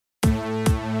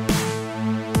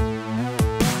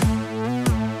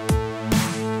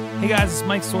Hey guys, it's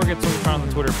Mike Sorg at Sorgatron on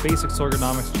the Twitter, Basic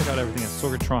Sorganomics. Check out everything at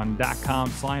sorgatron.com.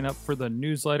 Sign up for the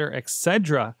newsletter,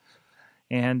 etc.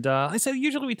 And like I said,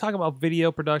 usually we talk about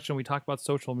video production, we talk about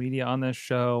social media on this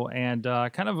show, and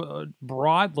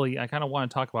broadly, I kind of want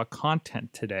to talk about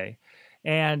content today.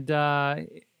 And I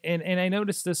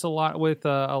noticed this a lot with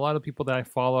a lot of people that I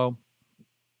follow.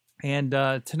 And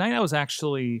tonight I was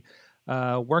actually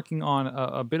working on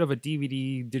a bit of a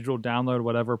DVD, digital download,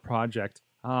 whatever project.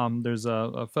 There's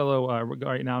a fellow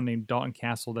right now named Dalton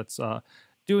Castle that's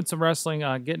doing some wrestling,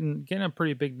 getting a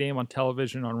pretty big name on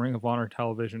television, on Ring of Honor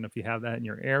television. If you have that in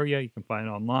your area, you can find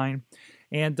it online.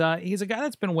 And he's a guy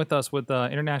that's been with us with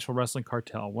International Wrestling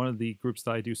Cartel, one of the groups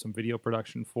that I do some video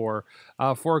production for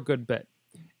a good bit.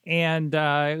 And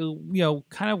we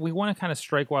want to kind of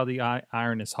strike while the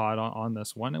iron is hot on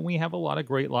this one, and we have a lot of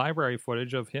great library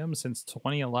footage of him since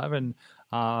 2011,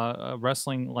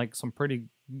 wrestling like some pretty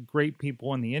great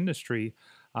people in the industry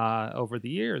over the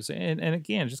years, and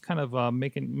again, just kind of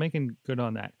making good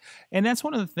on that. And that's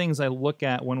one of the things I look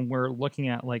at when we're looking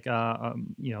at like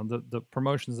the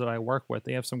promotions that I work with.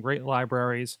 They have some great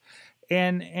libraries.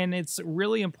 And it's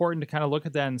really important to kind of look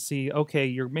at that and see, okay,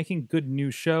 you're making good new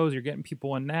shows, you're getting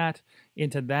people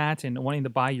into that and wanting to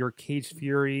buy your Cage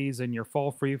Furies and your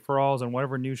Fall Free-for-alls and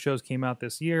whatever new shows came out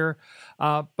this year.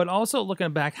 But also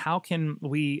looking back, how can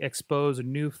we expose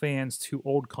new fans to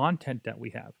old content that we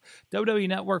have? WWE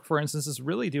Network, for instance, is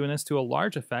really doing this to a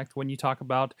large effect when you talk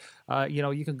about,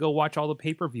 you can go watch all the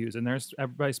pay-per-views and there's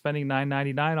everybody spending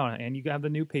 $9.99 on it, and you have the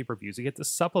new pay-per-views. You get to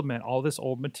supplement all this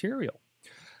old material.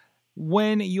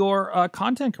 When you're a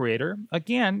content creator,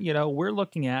 again, we're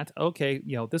looking at, okay,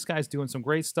 this guy's doing some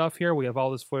great stuff here. We have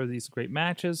all this footage of these great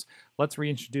matches. Let's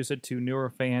reintroduce it to newer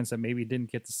fans that maybe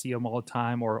didn't get to see them all the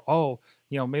time, or,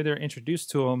 maybe they're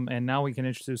introduced to them and now we can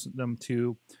introduce them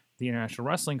to the International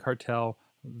Wrestling Cartel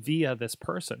via this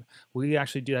person. We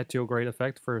actually do that to a great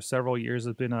effect. For several years,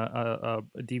 it's been a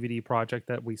DVD project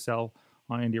that we sell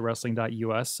on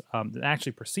indiewrestling.us. That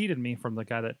actually preceded me from the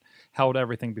guy that held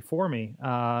everything before me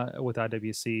with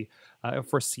IWC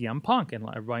for CM Punk. And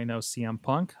everybody knows CM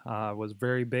Punk was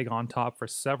very big on top for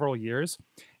several years.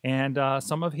 And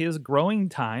some of his growing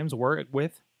times were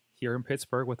here in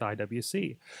Pittsburgh with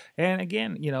IWC. And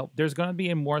again, there's going to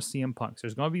be more CM Punks.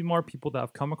 There's going to be more people that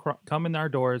have come in our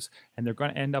doors, and they're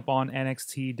going to end up on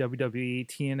NXT, WWE,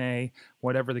 TNA,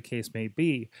 whatever the case may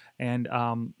be. And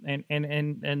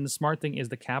the smart thing is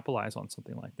to capitalize on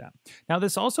something like that. Now,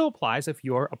 this also applies if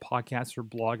you're a podcaster,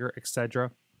 blogger,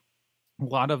 etc. A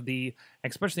lot of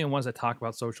especially the ones that talk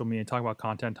about social media, talk about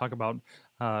content, talk about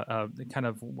kind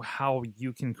of how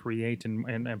you can create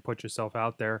and put yourself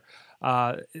out there,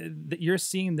 you're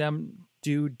seeing them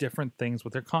do different things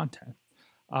with their content.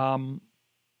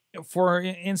 For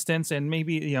instance, and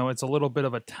maybe, it's a little bit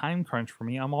of a time crunch for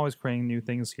me, I'm always creating new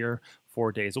things here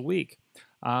 4 days a week.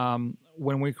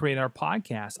 When we create our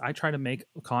podcast, I try to make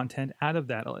content out of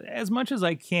that as much as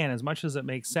I can, as much as it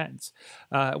makes sense.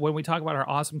 When we talk about our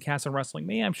Awesome Cast and Wrestling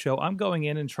Mayhem show, I'm going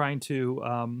in and trying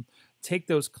to take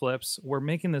those clips. We're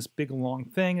making this big long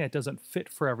thing that doesn't fit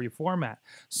for every format.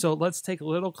 So let's take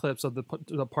little clips of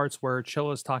the parts where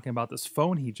Chilla's talking about this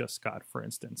phone he just got, for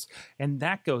instance. And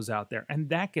that goes out there and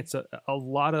that gets a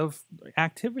lot of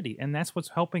activity. And that's what's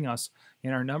helping us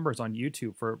in our numbers on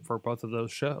YouTube for both of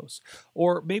those shows.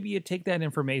 Or maybe you take that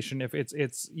information, if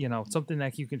it's something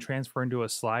that you can transfer into a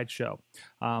slideshow.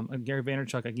 Gary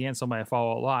Vaynerchuk, again, somebody I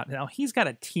follow a lot. Now he's got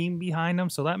a team behind him,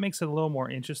 so that makes it a little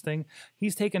more interesting.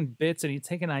 He's taken bits and he's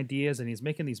taking ideas and he's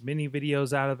making these mini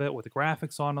videos out of it with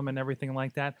graphics on them and everything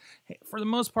like that. Hey, for the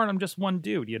most part, I'm just one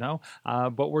dude,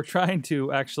 but we're trying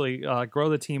to actually grow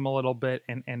the team a little bit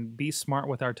and be smart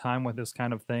with our time with this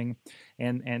kind of thing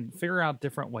and figure out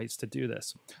different ways to do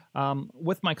this.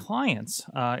 With my clients,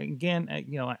 again,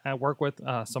 I work with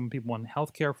some people in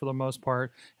healthcare for the most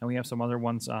part, and we have some other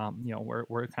ones,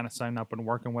 we're kind of signing up and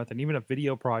working with, and even a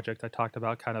video project I talked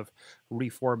about kind of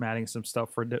reformatting some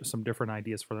stuff for some different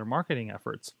ideas for their marketing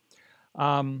efforts.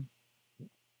 Whereas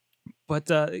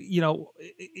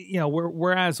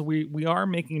we are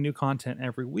making new content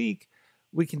every week,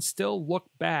 we can still look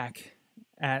back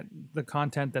at the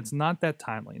content that's not that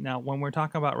timely. Now, when we're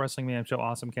talking about Wrestling Mayhem Show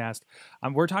Awesome Cast,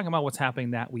 we're talking about what's happening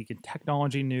that week in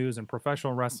technology news and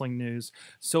professional wrestling news.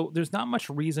 So there's not much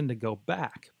reason to go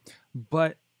back.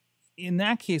 But in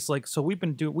that case, we've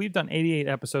done 88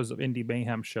 episodes of Indie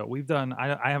Mayhem Show. We've done,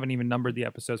 I haven't even numbered the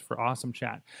episodes for Awesome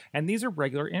Chat. And these are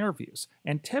regular interviews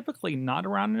and typically not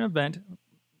around an event,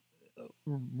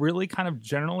 really kind of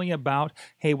generally about,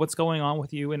 hey, what's going on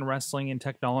with you in wrestling and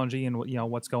technology and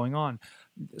what's going on.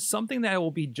 something that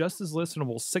will be just as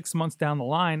listenable 6 months down the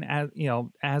line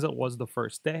as it was the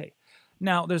first day.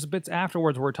 Now, there's bits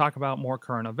afterwards where we talk about more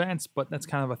current events, but that's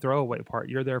kind of a throwaway part.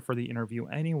 You're there for the interview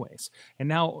anyways. And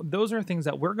now those are things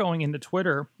that we're going into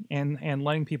Twitter and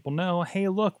letting people know, hey,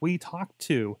 look, we talked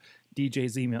to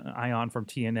DJ Ion from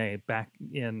TNA back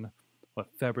in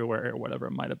February or whatever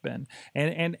it might have been,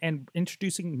 and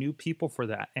introducing new people for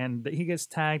that, and he gets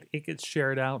tagged, it gets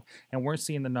shared out, and we're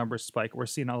seeing the numbers spike. We're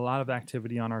seeing a lot of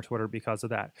activity on our Twitter because of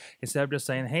that. Instead of just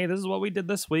saying, hey, this is what we did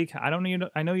this week, I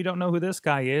know you don't know who this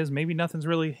guy is, maybe nothing's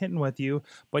really hitting with you,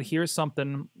 but here's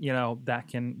something that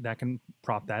can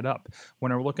prop that up.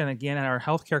 When we're looking again at our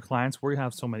healthcare clients, we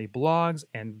have so many blogs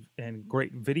and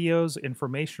great videos,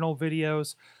 informational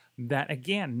videos, that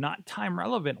again, not time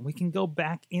relevant. We can go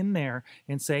back in there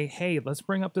and say, hey, let's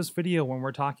bring up this video when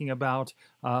we're talking about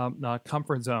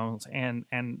comfort zones, and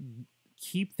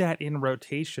keep that in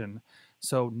rotation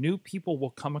so new people will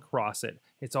come across it.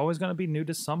 It's always going to be new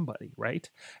to somebody, right?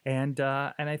 And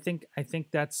I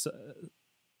think that's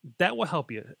that will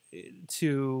help you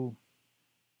to,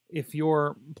 if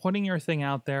you're putting your thing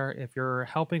out there, if you're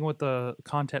helping with the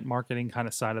content marketing kind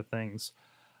of side of things,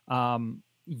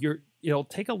 it'll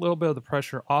take a little bit of the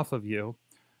pressure off of you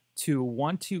to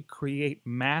want to create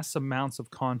mass amounts of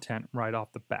content right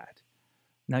off the bat.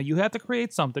 Now, you have to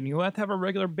create something. You have to have a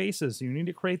regular basis. You need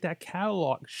to create that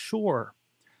catalog, sure.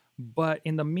 But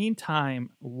in the meantime,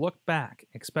 look back,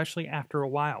 especially after a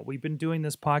while. We've been doing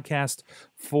this podcast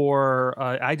for,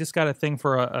 I just got a thing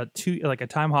for a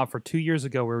time hop for 2 years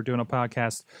ago. We were doing a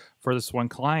podcast for this one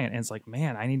client, and it's like,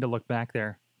 man, I need to look back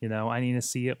there. I need to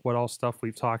see what all stuff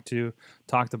we've talked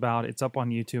about. It's up on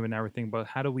YouTube and everything, but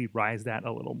how do we rise that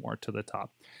a little more to the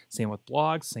top? Same with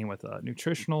blogs, same with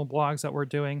nutritional blogs that we're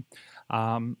doing.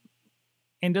 And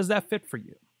does that fit for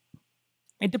you?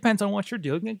 It depends on what you're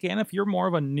doing. Again, if you're more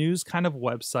of a news kind of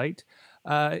website,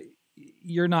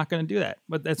 you're not going to do that.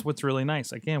 But that's what's really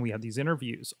nice. Again, we have these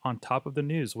interviews on top of the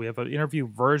news. We have an interview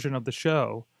version of the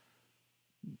show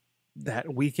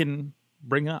that we can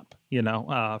bring up,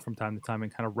 from time to time,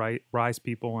 and kind of rise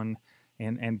people and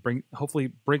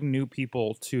hopefully bring new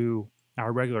people to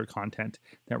our regular content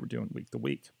that we're doing week to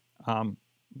week.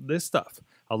 This stuff,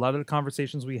 a lot of the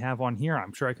conversations we have on here,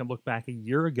 I'm sure I can look back a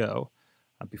year ago,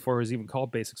 before it was even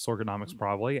called Basic Sorganomics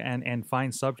probably, and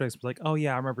find subjects like, oh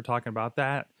yeah, I remember talking about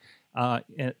that.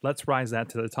 Let's rise that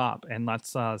to the top, and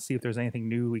let's see if there's anything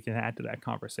new we can add to that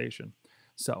conversation.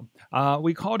 So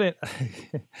we called it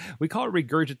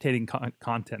regurgitating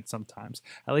content sometimes.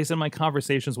 At least in my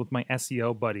conversations with my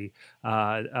SEO buddy,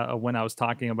 when I was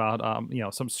talking about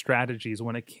some strategies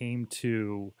when it came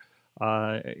to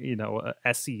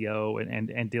SEO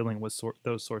and dealing with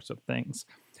those sorts of things.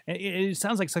 It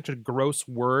sounds like such a gross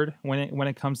word when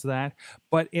it comes to that,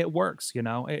 but it works.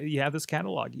 You have this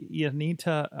catalog. You need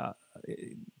to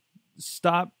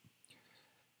stop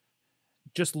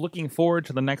just looking forward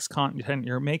to the next content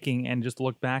you're making and just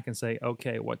look back and say,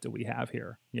 okay, what do we have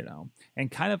here?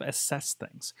 And kind of assess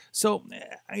things. So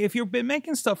if you've been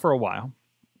making stuff for a while,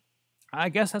 I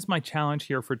guess that's my challenge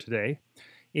here for today,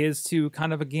 is to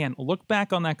kind of, again, look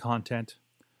back on that content.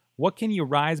 What can you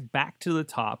rise back to the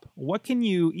top? What can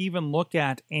you even look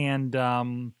at and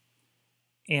kind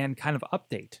of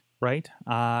update, right?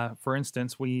 For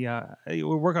instance, we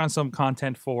work on some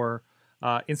content for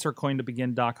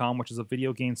insertcointobegin.com, which is a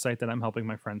video game site that I'm helping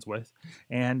my friends with.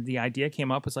 And the idea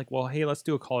came up, it's like, well, hey, let's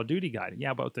do a Call of Duty guide.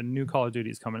 Yeah, but the new Call of Duty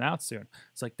is coming out soon.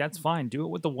 It's like, that's fine. Do it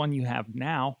with the one you have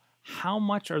now. How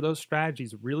much are those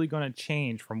strategies really going to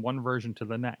change from one version to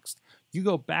the next? You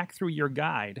go back through your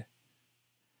guide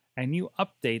and you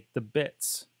update the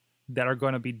bits that are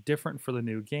going to be different for the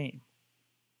new game.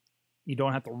 You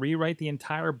don't have to rewrite the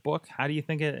entire book. How do you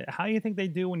think they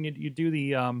do when you do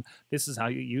the this is how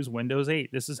you use Windows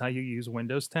 8, this is how you use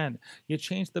Windows 10. You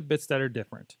change the bits that are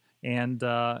different, and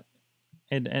not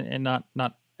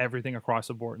everything across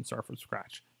the board and start from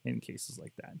scratch in cases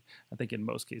like that. I think in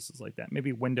most cases like that.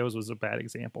 Maybe Windows was a bad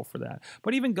example for that.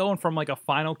 But even going from like a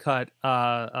Final Cut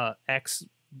X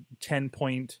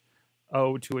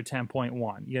 10.0 to a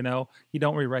 10.1, you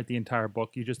don't rewrite the entire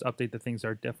book. You just update the things that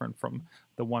are different from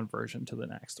the one version to the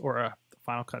next, or a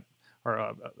Final Cut or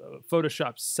a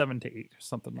Photoshop 7 to 8 or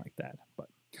something like that. But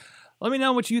let me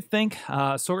know what you think.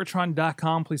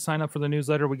 Sorgatron.com. Please sign up for the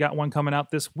newsletter. We got one coming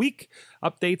out this week.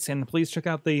 Updates, and please check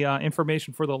out the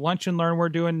information for the Lunch and Learn we're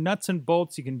doing. Nuts and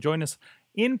bolts. You can join us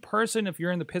in person if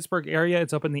you're in the Pittsburgh area.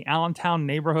 It's up in the Allentown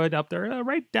neighborhood up there,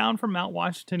 right down from Mount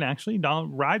Washington, actually.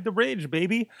 Ride the ridge,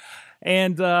 baby.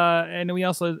 And we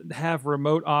also have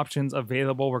remote options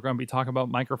available. We're going to be talking about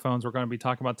microphones. We're going to be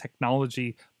talking about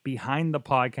technology behind the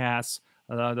podcasts.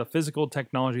 the physical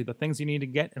technology, the things you need to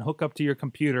get and hook up to your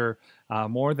computer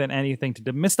more than anything, to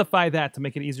demystify that, to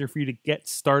make it easier for you to get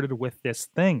started with this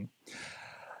thing.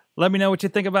 Let me know what you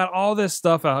think about all this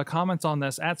stuff. Comments on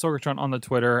this at Sorgatron on the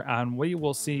Twitter, and we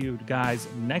will see you guys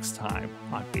next time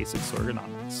on Basic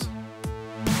Sorganomics.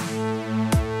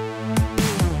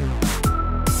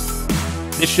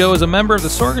 This show is a member of the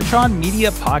Sorgatron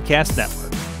Media Podcast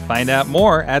Network. Find out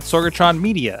more at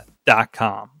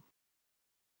sorgatronmedia.com.